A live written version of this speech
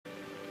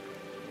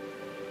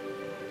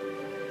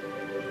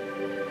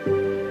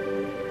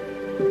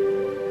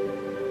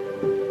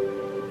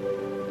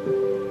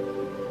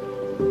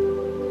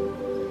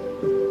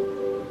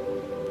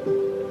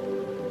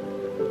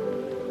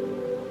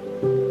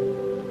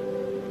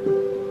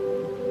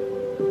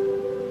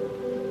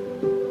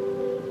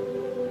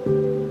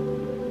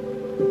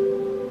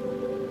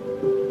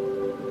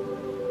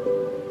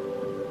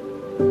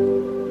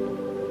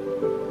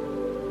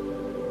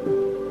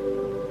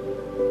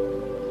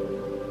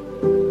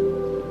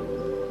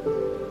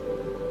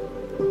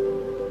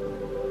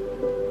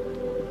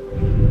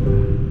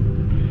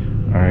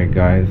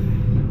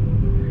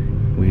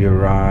We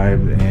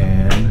arrived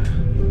in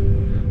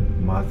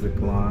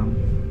Mazatlán.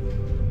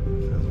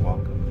 It says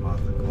welcome to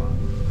Mazatlán.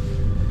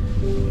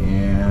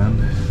 And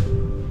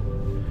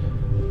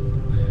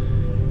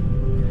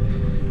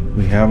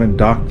we haven't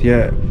docked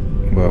yet,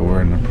 but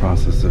we're in the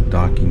process of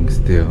docking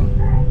still.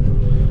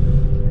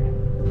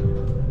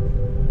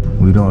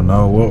 We don't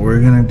know what we're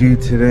gonna do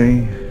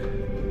today,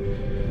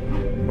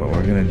 but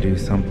we're gonna do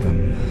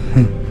something.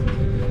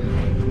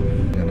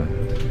 Gonna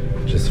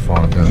just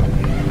fog up.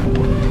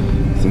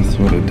 That's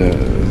what it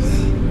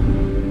does.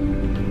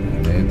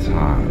 And it's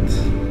hot.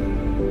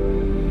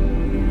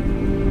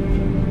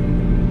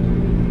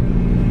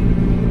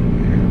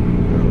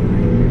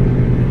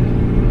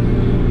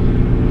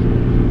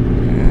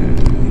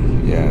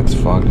 And yeah, it's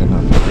fogging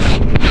up.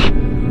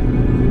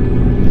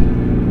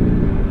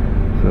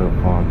 So it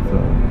fogs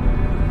up.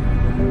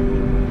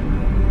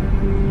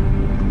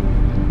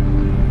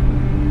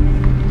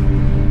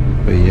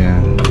 But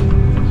yeah,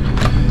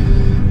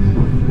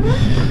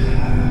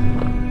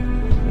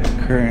 the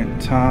current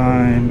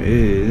time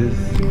is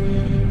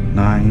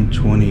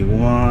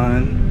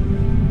 9:21.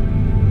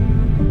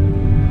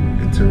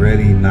 It's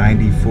already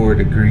 94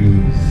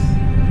 degrees,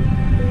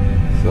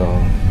 so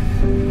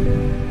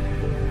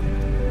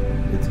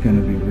it's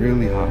gonna be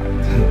really hot.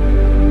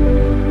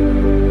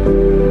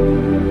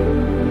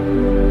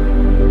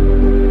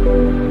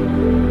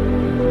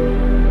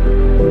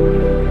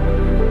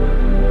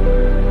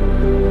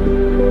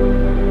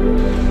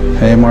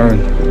 Hey Marvin,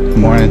 good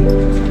morning.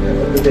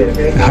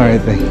 All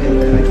right, thank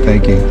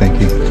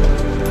you.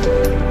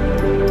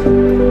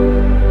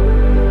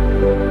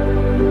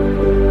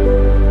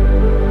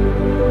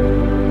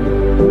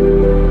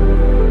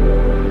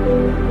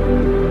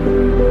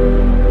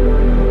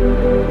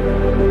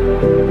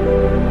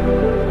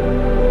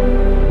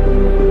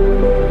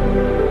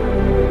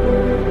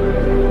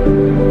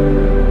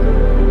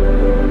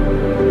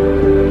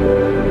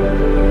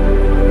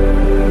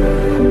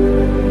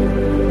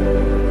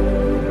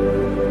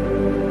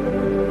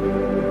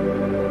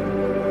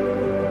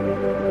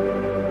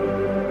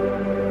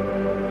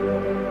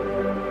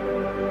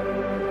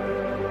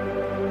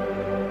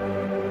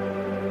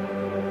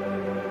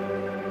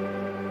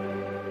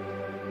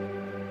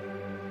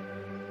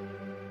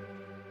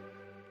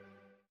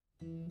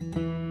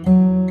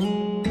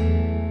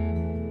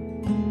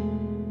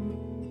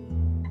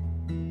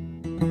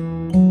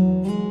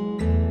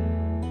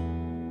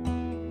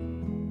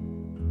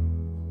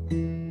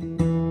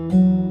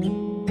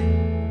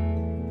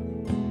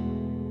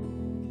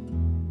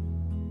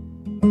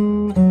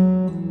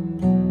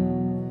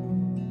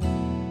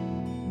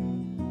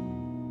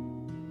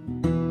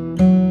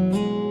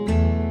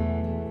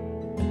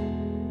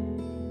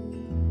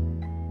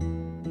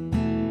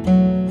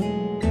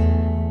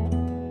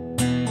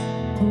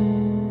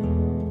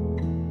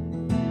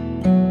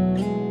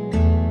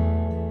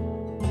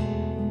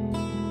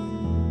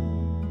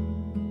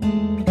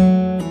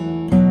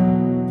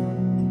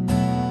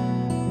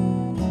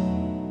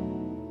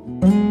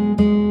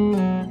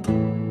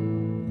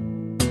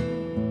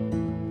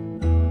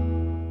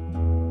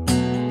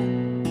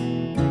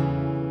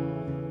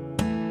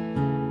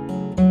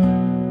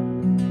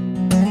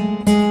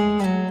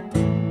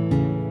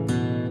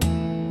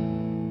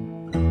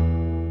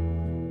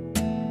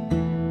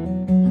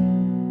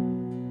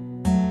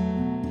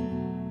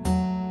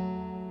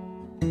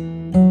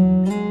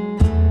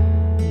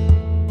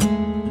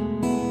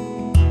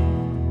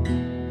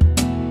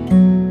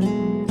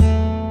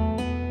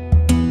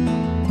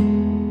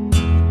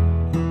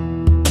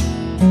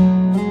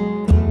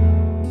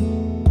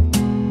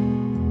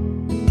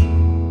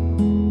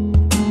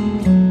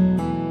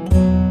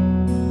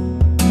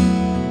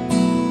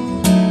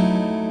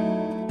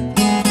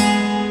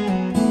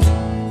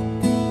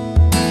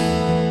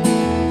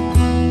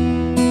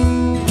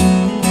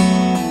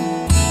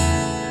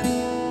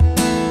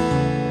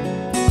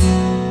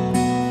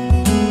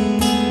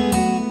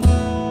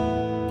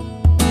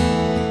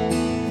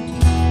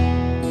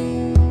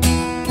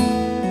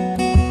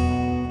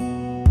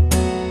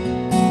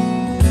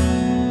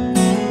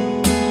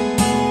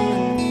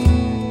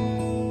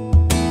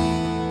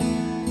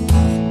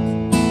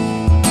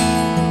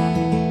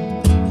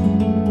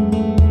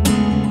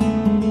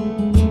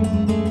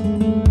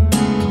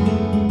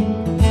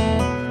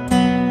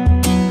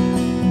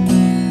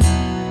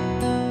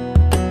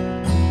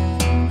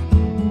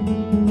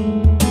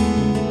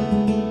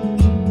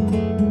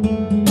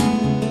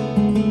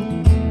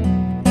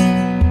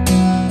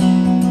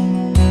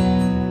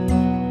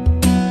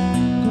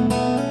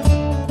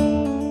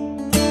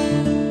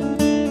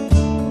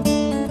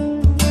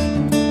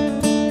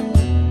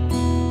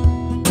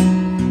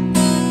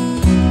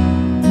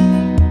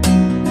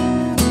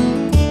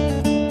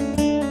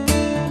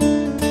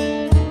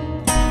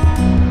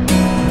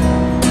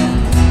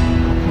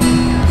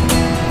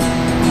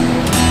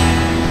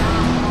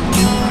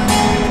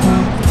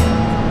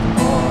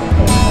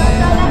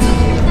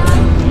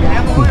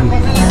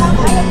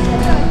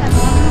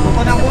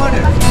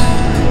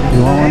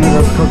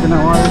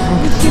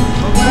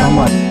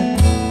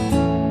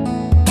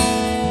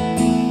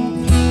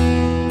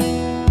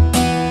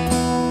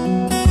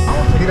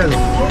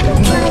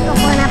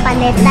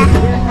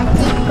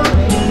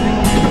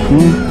 So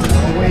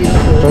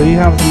you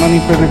have some money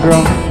for the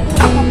girl?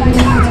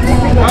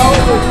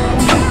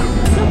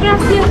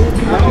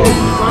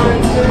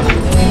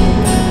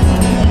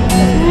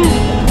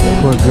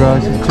 Poor girl,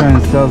 she's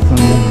trying to sell some.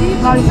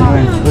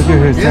 Look at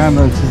her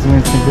sandals, she's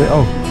doing some good.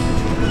 Oh.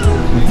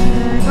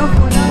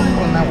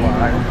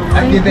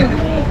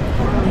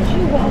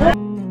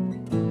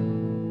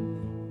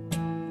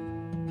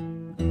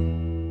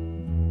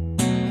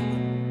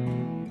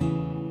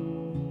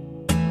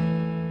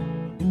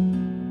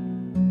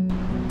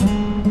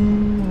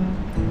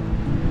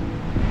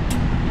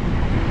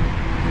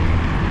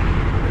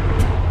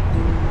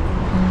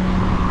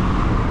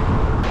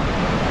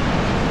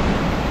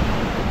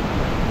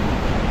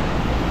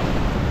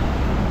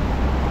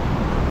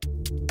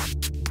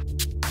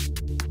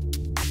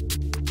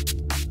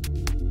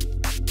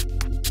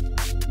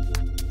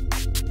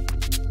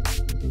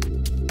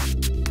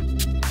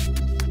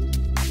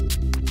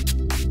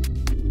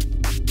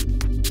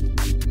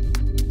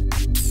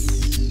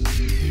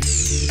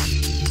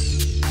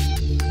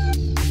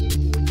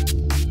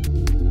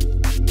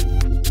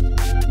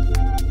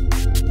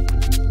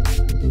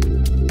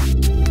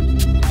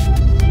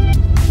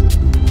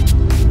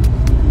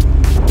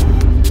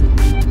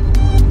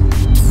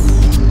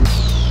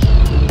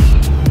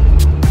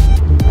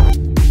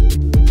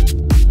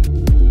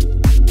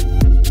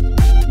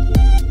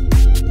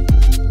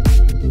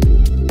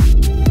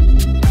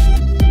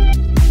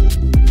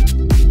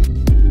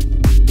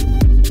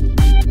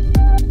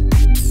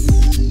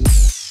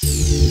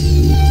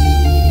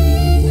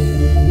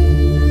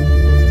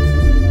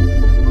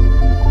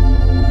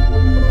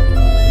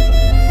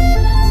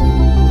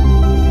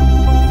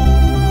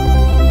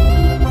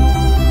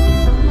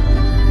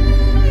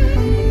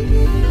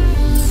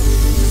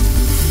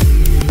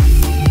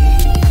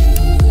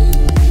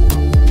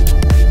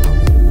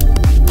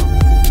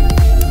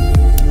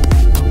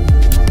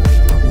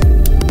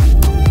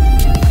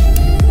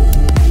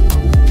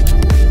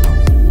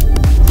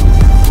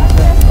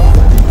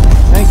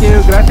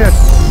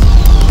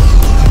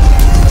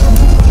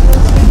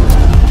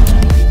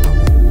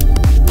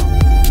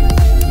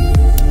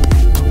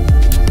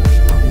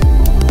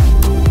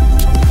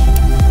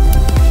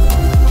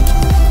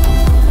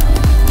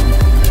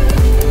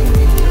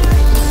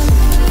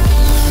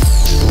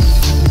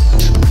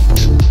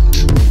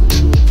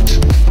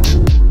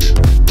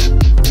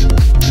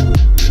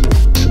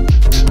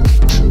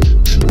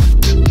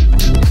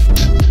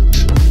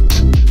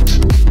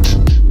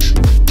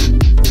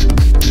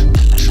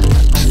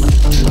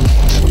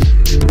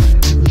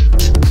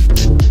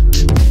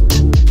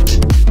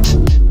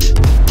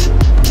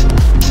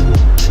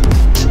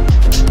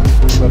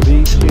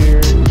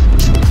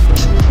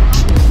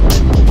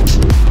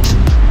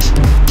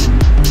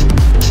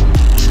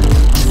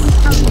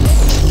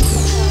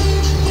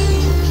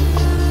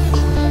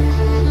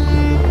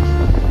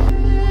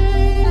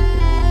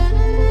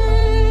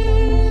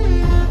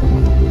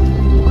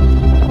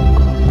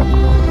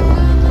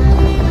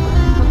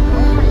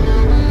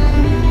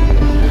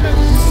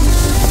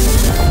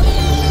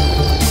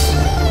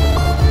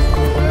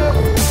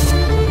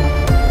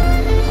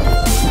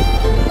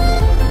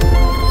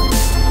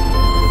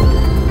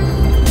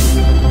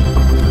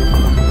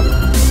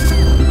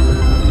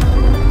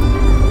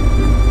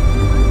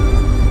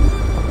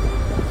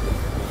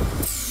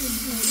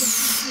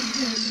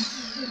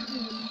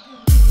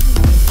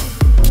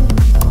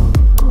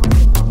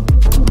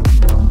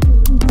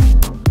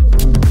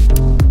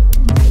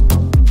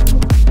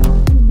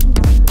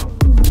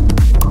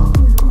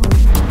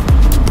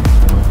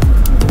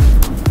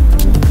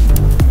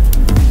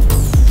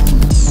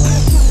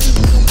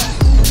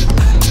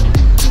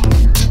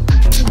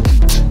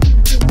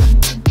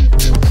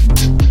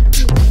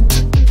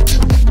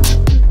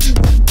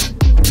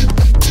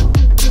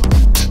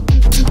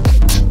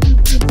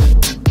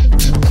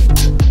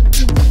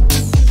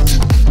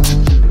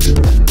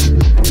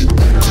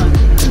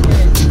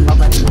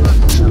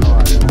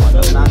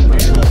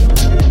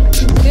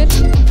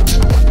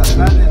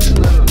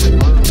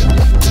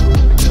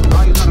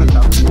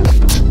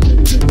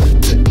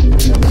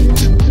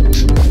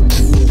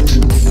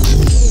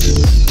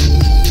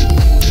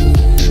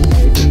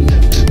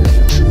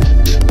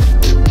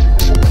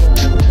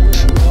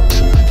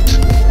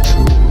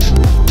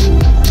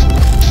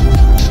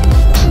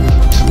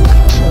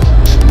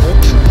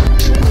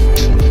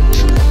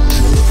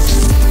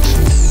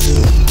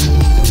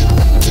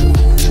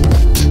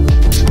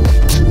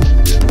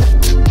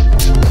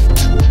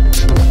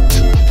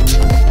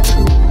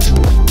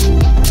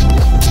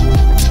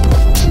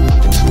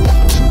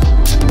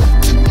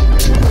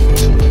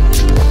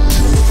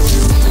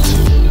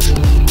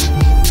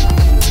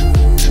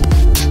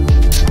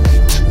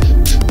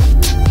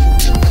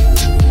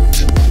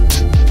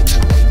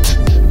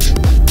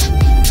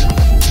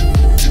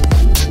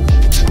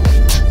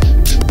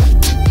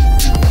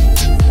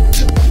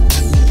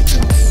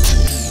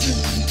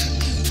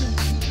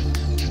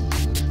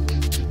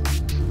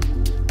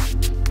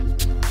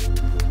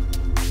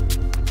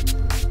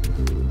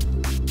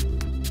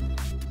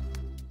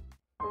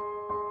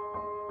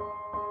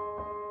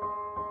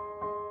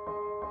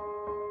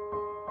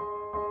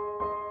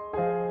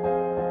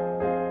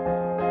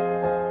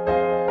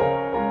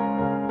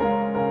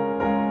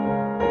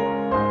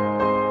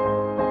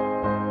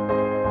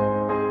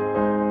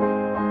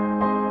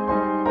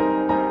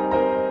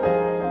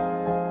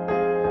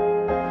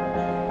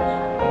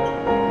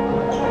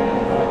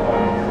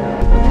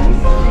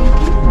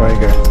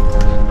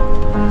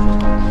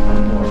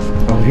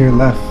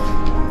 left.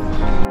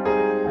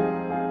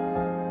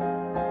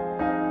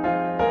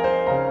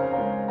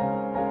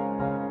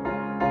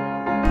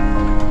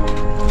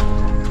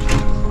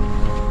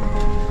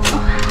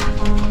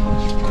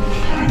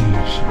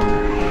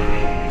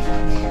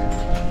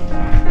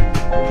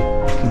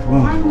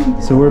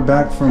 So we're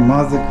back from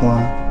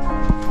Mazatlán.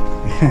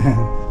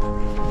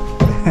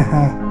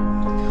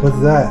 What's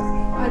that?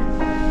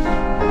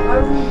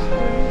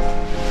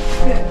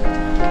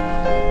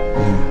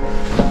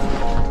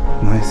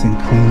 Nice and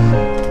clean.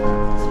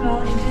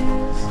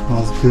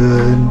 Smells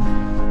good.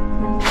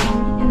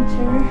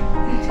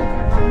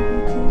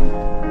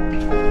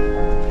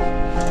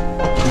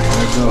 There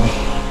we go.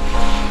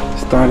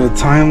 Start a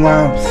time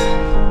lapse.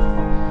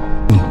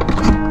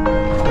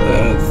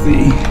 Let's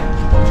see.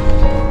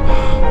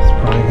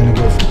 Probably gonna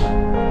go.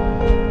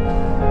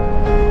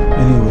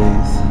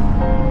 Anyways,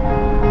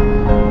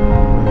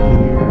 we're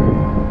here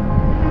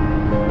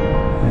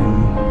in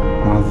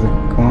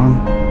Mazatlán.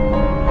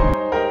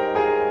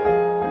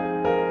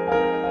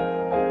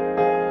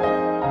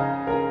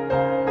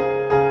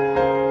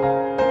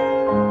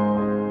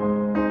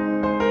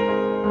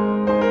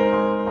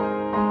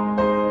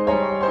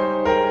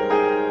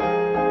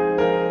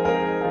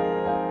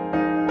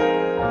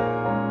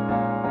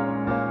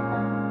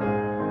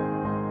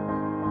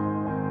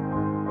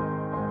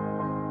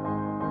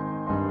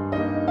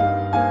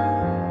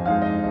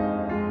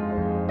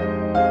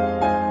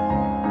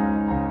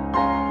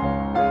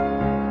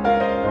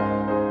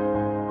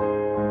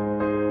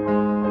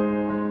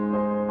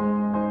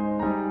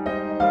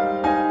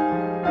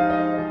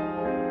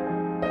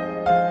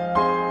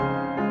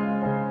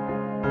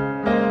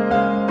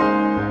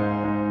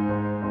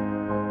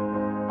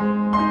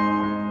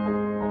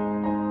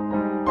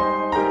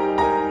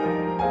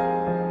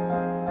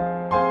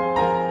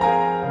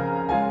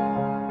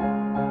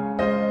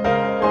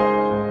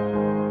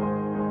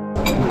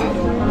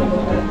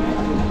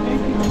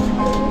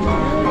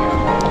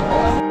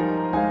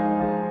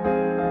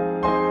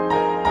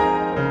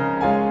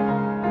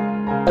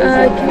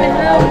 Can I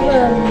have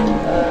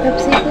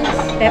Pepsi,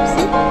 please?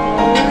 Pepsi?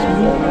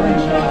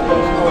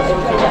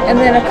 And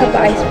then a cup of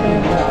ice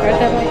cream. Forgot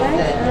about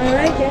that?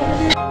 Alright, yeah.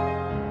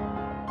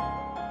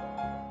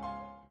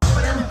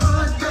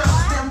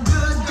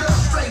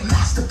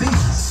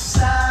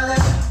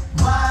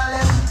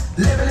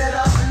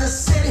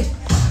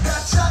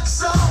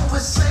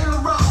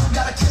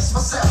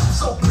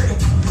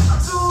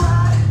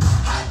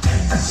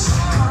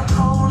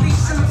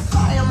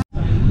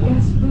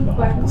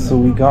 So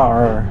we got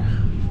our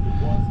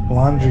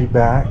laundry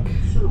back,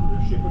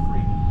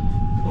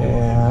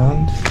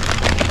 and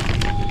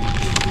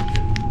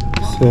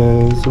it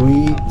says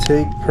we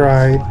take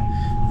pride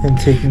in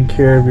taking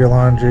care of your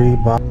laundry.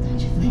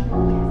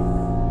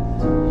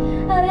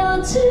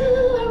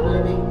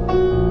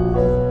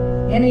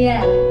 And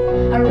yeah,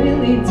 I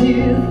really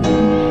do.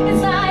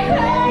 It's like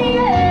rain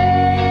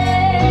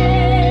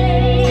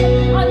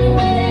on your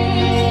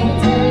wedding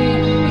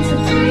day. It's a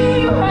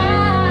free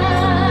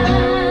ride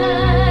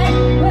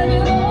when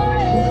you're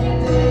already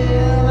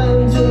down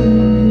to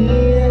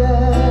here.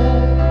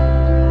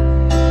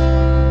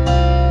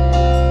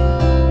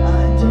 I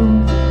don't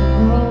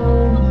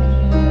belong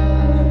here.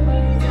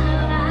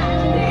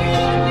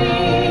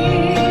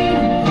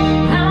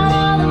 Out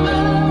on the moon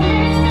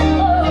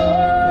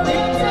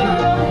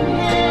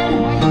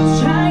and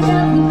strike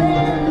up the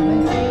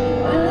band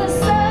when the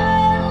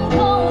sun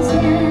goes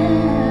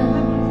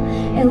down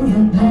and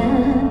the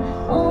band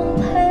won't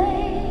play.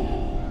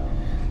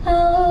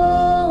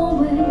 I'll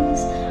always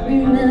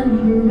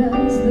remember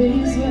us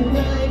this way.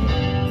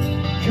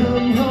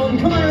 Come home,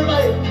 come on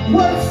everybody,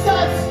 work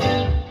starts.